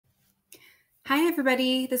Hi,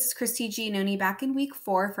 everybody. This is Christy Giannoni back in week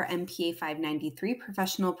 4 for MPA 593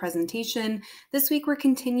 professional presentation. This week, we're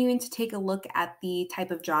continuing to take a look at the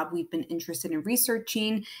type of job we've been interested in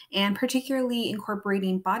researching and particularly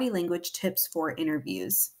incorporating body language tips for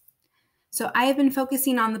interviews. So I have been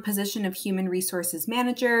focusing on the position of Human Resources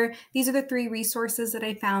Manager. These are the 3 resources that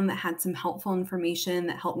I found that had some helpful information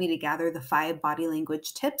that helped me to gather the 5 body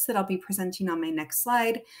language tips that I'll be presenting on my next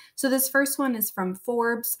slide. So this first one is from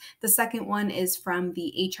Forbes. The second one is from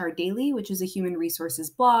the HR Daily, which is a human resources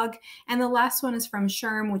blog. And the last one is from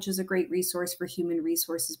SHRM, which is a great resource for human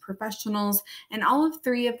resources professionals. And all of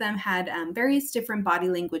 3 of them had various different body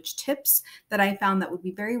language tips that I found that would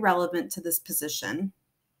be very relevant to this position.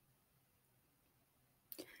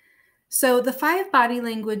 So the 5 body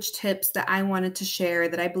language tips that I wanted to share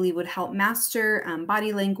that I believe would help master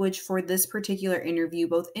body language for this particular interview,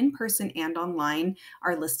 both in person and online,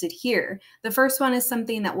 are listed here. The first one is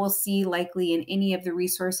something that we'll see likely in any of the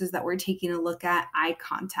resources that we're taking a look at: eye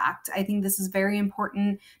contact. I think this is very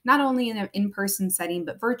important, not only in an in-person setting,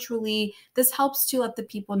 but virtually. This helps to let the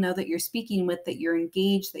people know that you're speaking with, that you're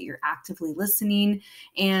engaged, that you're actively listening.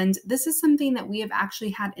 And this is something that we have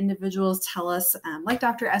actually had individuals tell us, like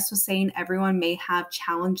Dr. S was saying, everyone may have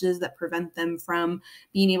challenges that prevent them from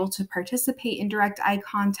being able to participate in direct eye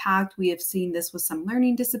contact. We have seen this with some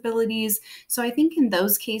learning disabilities. So I think in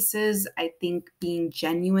those cases, I think being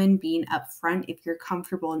genuine, being upfront, if you're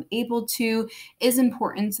comfortable and able to, is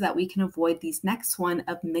important so that we can avoid these next one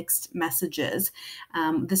of mixed messages.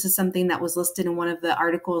 This is something that was listed in one of the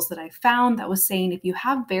articles that I found that was saying if you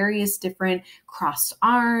have various different crossed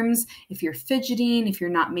arms, if you're fidgeting, if you're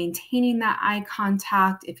not maintaining that eye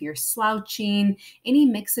contact, if you're slouching, any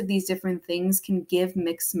mix of these different things can give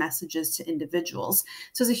mixed messages to individuals.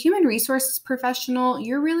 So as a human resources professional,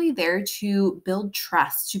 you're really there to build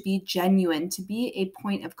trust, to be genuine, to be a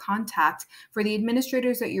point of contact for the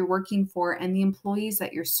administrators that you're working for and the employees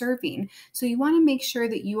that you're serving. So you want to make sure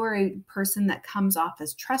that you are a person that comes off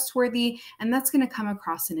as trustworthy, and that's going to come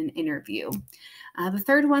across in an interview. The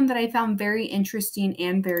third one that I found very interesting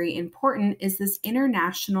and very important is this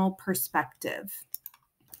international perspective.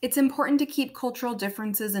 It's important to keep cultural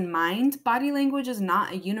differences in mind. Body language is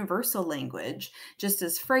not a universal language. Just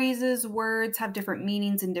as phrases, words have different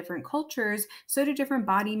meanings in different cultures, so do different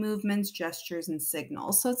body movements, gestures, and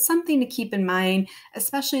signals. So it's something to keep in mind,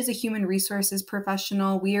 especially as a human resources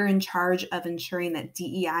professional. We are in charge of ensuring that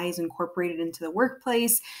DEI is incorporated into the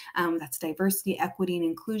workplace. That's diversity, equity, and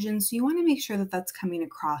inclusion. So you want to make sure that that's coming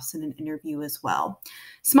across in an interview as well.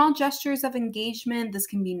 Small gestures of engagement. This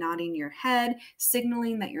can be nodding your head,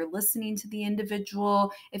 signaling that you're listening to the individual.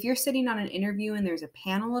 If you're sitting on an interview and there's a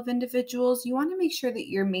panel of individuals, you want to make sure that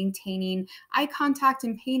you're maintaining eye contact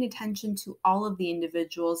and paying attention to all of the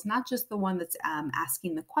individuals, not just the one that's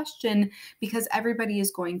asking the question, because everybody is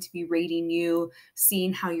going to be rating you,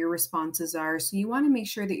 seeing how your responses are. So you want to make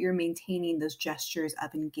sure that you're maintaining those gestures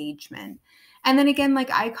of engagement. And then again, like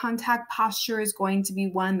eye contact, posture is going to be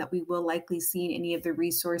one that we will likely see in any of the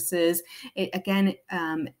resources.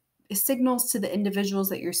 It signals to the individuals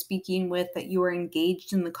that you're speaking with that you are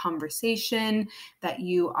engaged in the conversation, that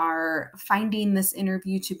you are finding this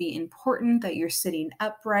interview to be important, that you're sitting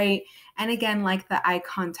upright. And again, like the eye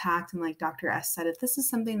contact, and like Dr. S said, if this is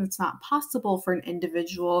something that's not possible for an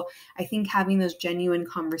individual, I think having those genuine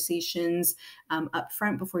conversations up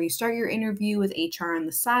front before you start your interview with HR on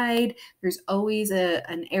the side, there's always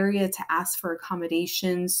an area to ask for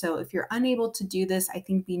accommodations. So if you're unable to do this, I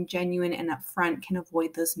think being genuine and upfront can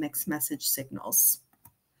avoid those mixed message signals.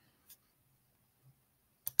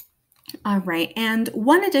 All right, and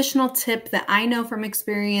one additional tip that I know from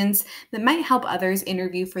experience that might help others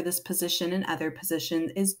interview for this position and other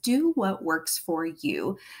positions is do what works for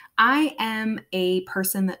you. I am a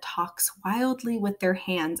person that talks wildly with their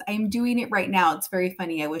hands. I am doing it right now. It's very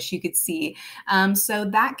funny. I wish you could see. So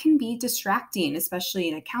that can be distracting, especially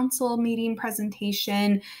in a council meeting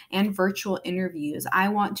presentation and virtual interviews. I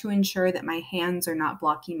want to ensure that my hands are not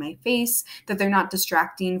blocking my face, that they're not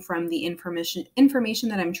distracting from the information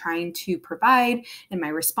that I'm trying to provide and my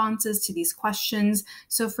responses to these questions.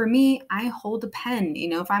 So for me, I hold a pen.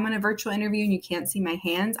 If I'm on a virtual interview and you can't see my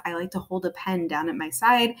hands, I like to hold a pen down at my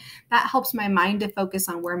side. That helps my mind to focus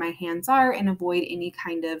on where my hands are and avoid any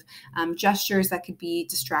kind of gestures that could be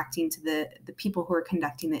distracting to the people who are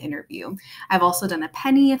conducting the interview. I've also done a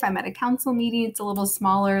penny if I'm at a council meeting. It's a little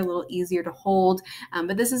smaller, a little easier to hold,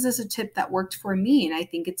 but this is just a tip that worked for me, and I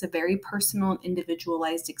think it's a very personal and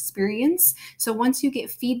individualized experience. So once you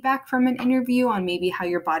get feedback from an interview on maybe how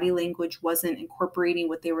your body language wasn't incorporating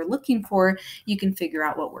what they were looking for, you can figure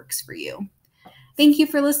out what works for you. Thank you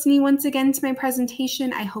for listening once again to my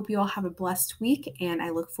presentation. I hope you all have a blessed week, and I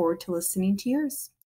look forward to listening to yours.